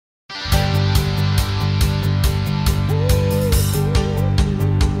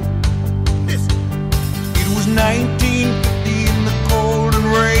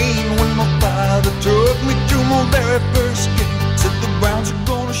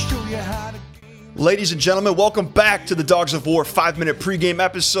Ladies and gentlemen, welcome back to the Dogs of War 5-minute pregame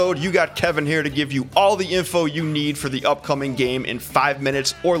episode. You got Kevin here to give you all the info you need for the upcoming game in 5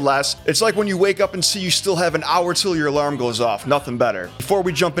 minutes or less. It's like when you wake up and see you still have an hour till your alarm goes off. Nothing better. Before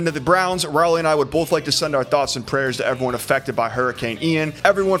we jump into the Browns, Riley and I would both like to send our thoughts and prayers to everyone affected by Hurricane Ian.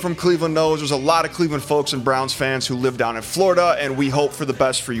 Everyone from Cleveland knows there's a lot of Cleveland folks and Browns fans who live down in Florida, and we hope for the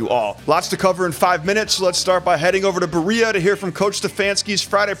best for you all. Lots to cover in 5 minutes, so let's start by heading over to Berea to hear from Coach Stefanski's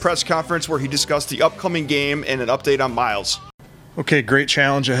Friday press conference where he discussed the upcoming game and an update on Miles. Okay, great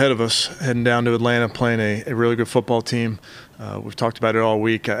challenge ahead of us, heading down to Atlanta, playing a really good football team. We've talked about it all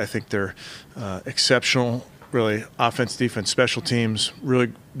week. I think they're exceptional, really, offense, defense, special teams,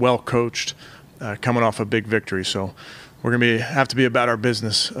 really well coached, coming off a big victory. So we're going to have to be about our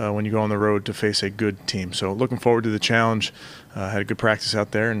business when you go on the road to face a good team. So looking forward to the challenge. Had a good practice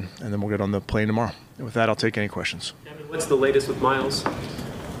out there, and then we'll get on the plane tomorrow. And with that, I'll take any questions. Kevin, what's the latest with Miles?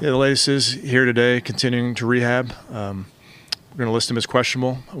 Yeah, the latest is here today, continuing to rehab. We're going to list him as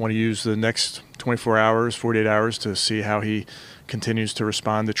questionable. I want to use the next 24 hours, 48 hours to see how he continues to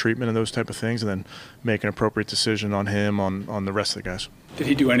respond to treatment and those type of things, and then make an appropriate decision on him, on the rest of the guys. Did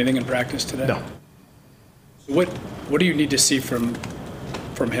he do anything in practice today? No. What do you need to see from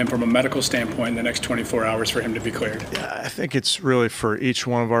him from a medical standpoint in the next 24 hours for him to be cleared? Yeah, I think it's really for each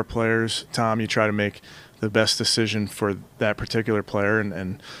one of our players. Tom, you try to make the best decision for that particular player,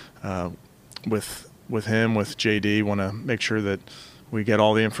 and with him, with JD, want to make sure that we get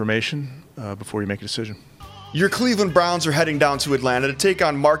all the information before you make a decision. Your Cleveland Browns are heading down to Atlanta to take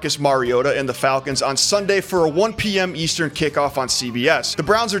on Marcus Mariota and the Falcons on Sunday for a 1 p.m. Eastern kickoff on CBS. The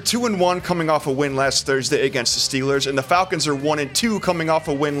Browns are 2-1 coming off a win last Thursday against the Steelers, and the Falcons are 1-2 coming off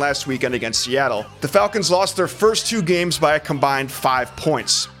a win last weekend against Seattle. The Falcons lost their first 2 games by a combined 5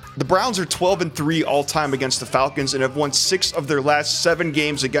 points. The Browns are 12-3 all-time against the Falcons and have won 6 of their last 7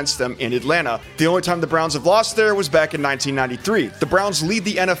 games against them in Atlanta. The only time the Browns have lost there was back in 1993. The Browns lead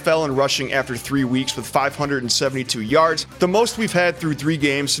the NFL in rushing after 3 weeks with 572 yards, the most we've had through 3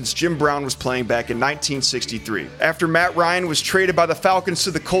 games since Jim Brown was playing back in 1963. After Matt Ryan was traded by the Falcons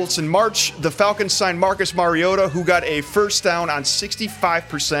to the Colts in March, the Falcons signed Marcus Mariota, who got a first down on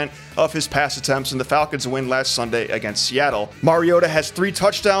 65% of his pass attempts in the Falcons' win last Sunday against Seattle. Mariota has 3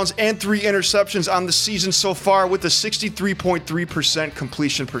 touchdowns and 3 interceptions on the season so far with a 63.3%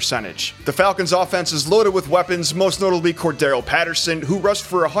 completion percentage. The Falcons' offense is loaded with weapons, most notably Cordarrelle Patterson, who rushed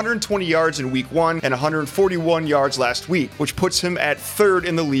for 120 yards in Week 1 and 141 yards last week, which puts him at 3rd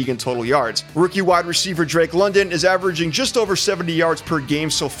in the league in total yards. Rookie wide receiver Drake London is averaging just over 70 yards per game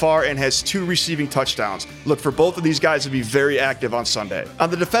so far and has 2 receiving touchdowns. Look for both of these guys to be very active on Sunday. On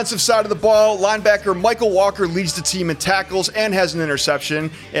the defensive side of the ball, linebacker Michael Walker leads the team in tackles and has an interception,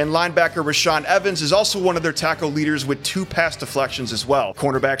 and linebacker Rashaan Evans is also one of their tackle leaders with 2 pass deflections as well.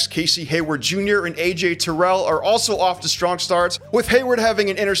 Cornerbacks Casey Hayward Jr. and AJ Terrell are also off to strong starts, with Hayward having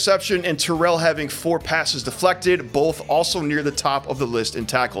an interception and Terrell having 4 passes deflected, both also near the top of the list in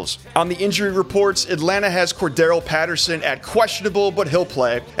tackles. On the injury reports, Atlanta has Cordarrelle Patterson at questionable, but he'll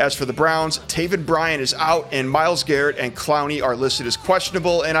play. As for the Browns, Taven Bryan is out, and Myles Garrett and Clowney are listed as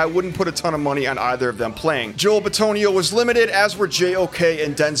questionable, and I wouldn't put a ton of money on either of them playing. Joel Bitonio was limited, as were JOK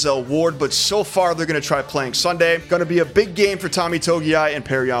and Denzel Ward, but so far they're going to try playing Sunday. Going to be a big game for Tommy Togiai and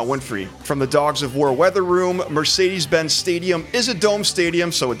Perion Winfrey. From the Dogs of War weather room, Mercedes-Benz Stadium is a dome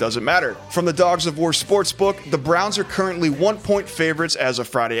stadium, so it doesn't matter. From the Dogs of War sportsbook, the Browns are currently 1-point favorites as of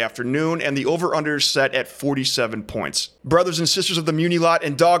Friday afternoon, and the over-under is set at 47 points. Brothers and sisters of the Muni Lot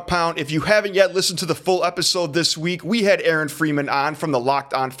and Dog Pound, if you haven't yet listened to the full episode this week, we had Aaron Freeman on from the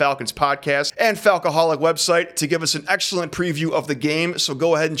Locked On Falcons podcast and Falcoholic website to give us an excellent preview of the game, so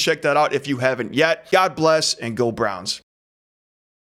go ahead and check that out if you haven't yet. God bless and go Browns.